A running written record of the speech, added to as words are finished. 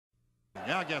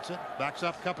Now gets it, backs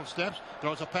up a couple steps,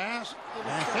 throws a pass,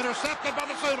 and intercepted by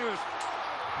the Sooners.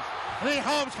 Lee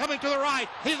Holmes coming to the right.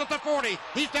 He's at the 40.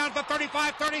 He's down to the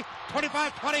 35, 30,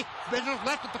 25, 20. Business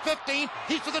left at the 15.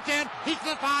 He's to the 10. He's to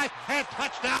the 5. And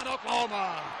touchdown,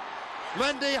 Oklahoma.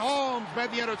 Lindy Holmes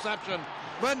made the interception.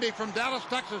 Lindy from Dallas,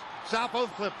 Texas, South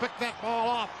Oak Cliff picked that ball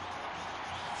off.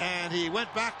 And he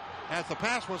went back as the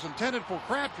pass was intended for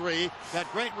Crabtree.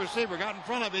 That great receiver got in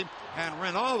front of him and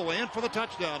ran all the way in for the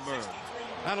touchdown burn.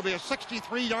 That'll be a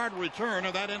 63-yard return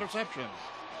of that interception.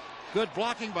 Good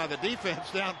blocking by the defense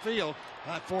downfield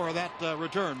for that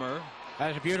return, Murr.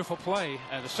 That's a beautiful play.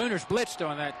 The Sooners blitzed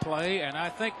on that play, and I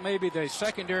think maybe the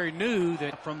secondary knew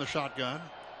that. From the shotgun.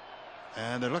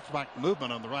 And it looks like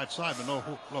movement on the right side, but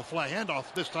no fly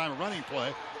handoff this time, a running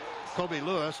play. Kobe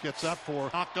Lewis gets up for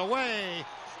knocked away.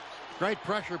 Great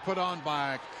pressure put on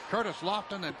by Curtis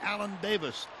Lofton and Alan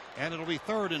Davis. And it'll be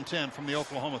 3rd and 10 from the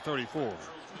Oklahoma 34.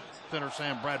 Center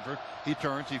Sam Bradford. He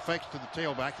turns. He fakes to the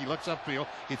tailback. He looks upfield.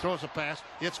 He throws a pass.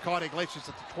 It's caught. Iglesias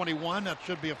at the 21. That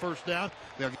should be a first down.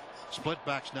 They'll split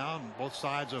backs now on both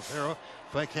sides of Harrow.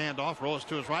 Fake handoff. Rolls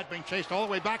to his right. Being chased all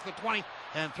the way back to the 20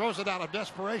 and throws it out of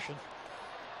desperation.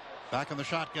 Back in the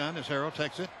shotgun as Harrow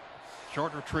takes it.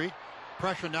 Short retreat.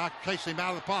 Pressure now. Chasing him out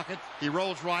of the pocket. He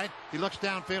rolls right. He looks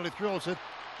downfield. He throws it.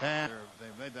 And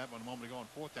they made that one a moment ago on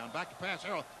 4th down. Back to pass.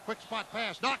 Harrow. Quick spot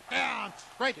pass. Knocked down.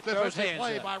 Great defensive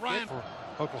play by Ryan. For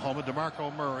Oklahoma,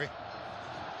 DeMarco Murray.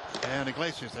 And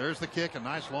Iglesias. There's the kick. A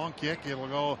nice long kick. It'll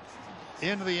go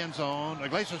into the end zone.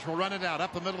 Iglesias will run it out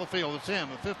up the middle of the field. It's him.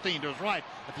 The 15 to his right.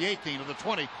 At the 18 to the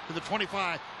 20 to the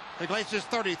 25. Iglesias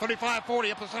 30, 35,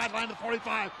 40 up the sideline to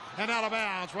 45 and out of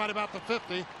bounds right about the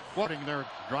 50. Watching their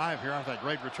drive here after that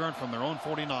great return from their own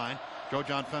 49. Joe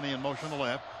John Finney in motion to the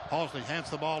left. Halsley hands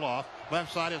the ball off.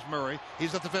 Left side is Murray.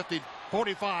 He's at the 50,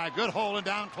 45. Good hole and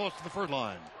down close to the first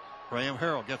line. Graham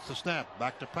Harrell gets the snap.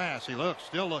 Back to pass. He looks,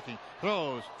 still looking.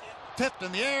 Throws. Tipped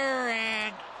in the air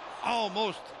and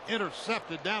almost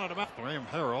intercepted down at about. Graham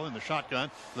Harrell in the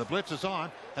shotgun. The blitz is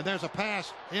on. And there's a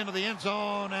pass into the end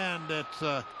zone and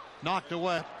it's knocked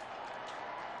away.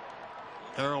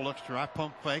 Harrell looks to right,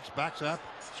 pump fakes, backs up,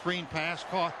 screen pass,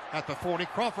 caught at the 40.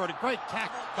 Crawford, a great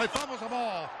tackle. He fumbles the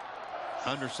ball.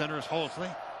 Under center is Halsley.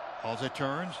 Halsley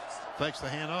turns, fakes the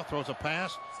handoff, throws a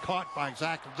pass, caught by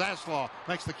Zach Zaslaw.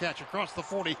 Makes the catch across the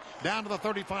 40, down to the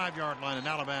 35-yard line and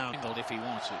out of bounds. If he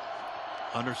wants it.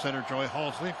 Under center, Joey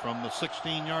Halsley from the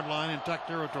 16-yard line in Tech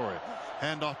territory.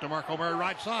 Handoff to Marco Murray,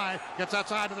 right side, gets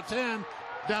outside to the 10.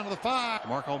 Down to the 5.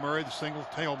 Marco Murray, the single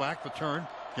tailback, the turn.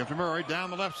 Give to Murray,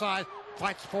 down the left side.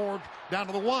 Fights forward, down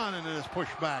to the 1, and it is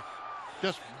pushed back.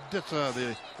 Just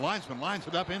the linesman lines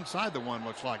it up inside the 1,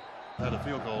 looks like. Had a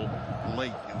field goal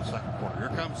late in the second quarter. Here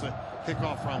comes the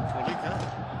kickoff from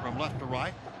Trelika, from left to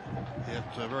right.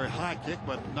 It's a very high kick,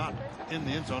 but not in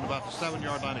the end zone. About the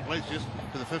 7-yard line. Iglesias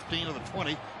to the 15 of the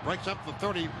 20. Breaks up the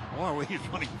 30. Boy, he's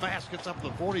running fast. Gets up to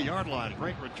the 40-yard line.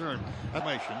 Great return.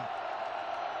 Animation.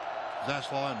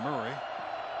 Zaslaw and Murray.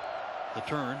 The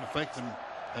turn, the fake them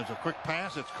as a quick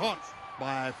pass. It's caught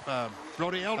by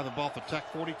Brody Eldridge. The ball for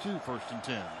Tech 42, 1st and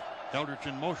 10. Eldridge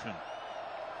in motion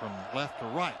from left to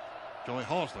right. Joey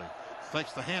Halsley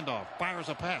fakes the handoff, fires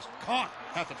a pass, caught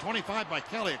at the 25 by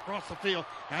Kelly across the field.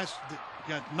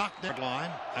 Got knocked down line.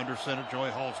 Under center,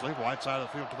 Joey Halsley, wide side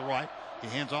of the field to the right. He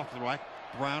hands off to the right.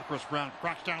 Brown, Chris Brown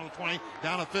cracks down to the 20,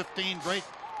 down to 15. Great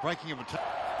breaking of attack.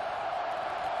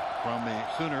 From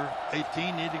the Sooner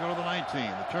 18, need to go to the 19.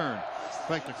 The turn.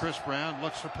 Fake to Chris Brown.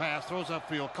 Looks for pass. Throws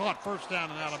upfield. Caught. First down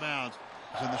and out of bounds.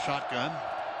 He's in the shotgun.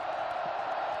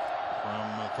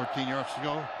 From 13 yards to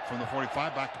go. From the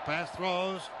 45. Back to pass.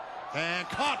 Throws. And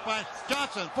caught by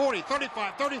Johnson. 40,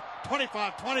 35, 30,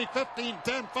 25, 20, 15,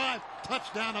 10, 5.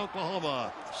 Touchdown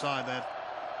Oklahoma. Side that.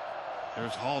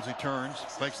 There's Halsey turns.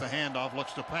 Fakes the handoff.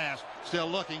 Looks to pass. Still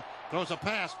looking. Throws a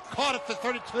pass, caught at the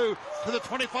 32, to the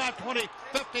 25, 20,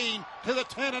 15, to the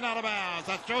 10 and out of bounds.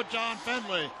 That's Joe John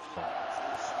Findlay.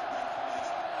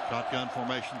 Shotgun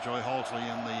formation, Joey Halsley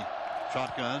in the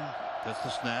shotgun. Gets the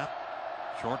snap.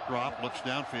 Short drop, looks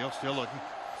downfield, still looking.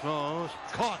 Throws,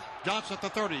 caught. Johnson at the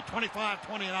 30, 25,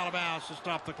 20 and out of bounds to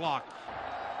stop the clock.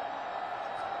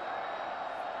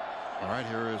 All right,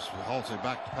 here is Halsey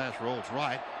back to pass, rolls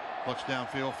right. Looks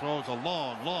downfield, throws a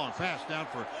long pass down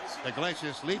for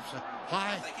Iglesias. Leaps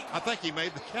high. I think he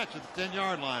made the catch at the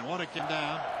 10-yard line. One it came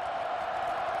down.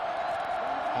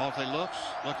 Halsey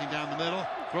looking down the middle,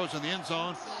 throws in the end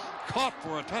zone. Caught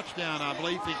for a touchdown, I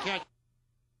believe. He catch.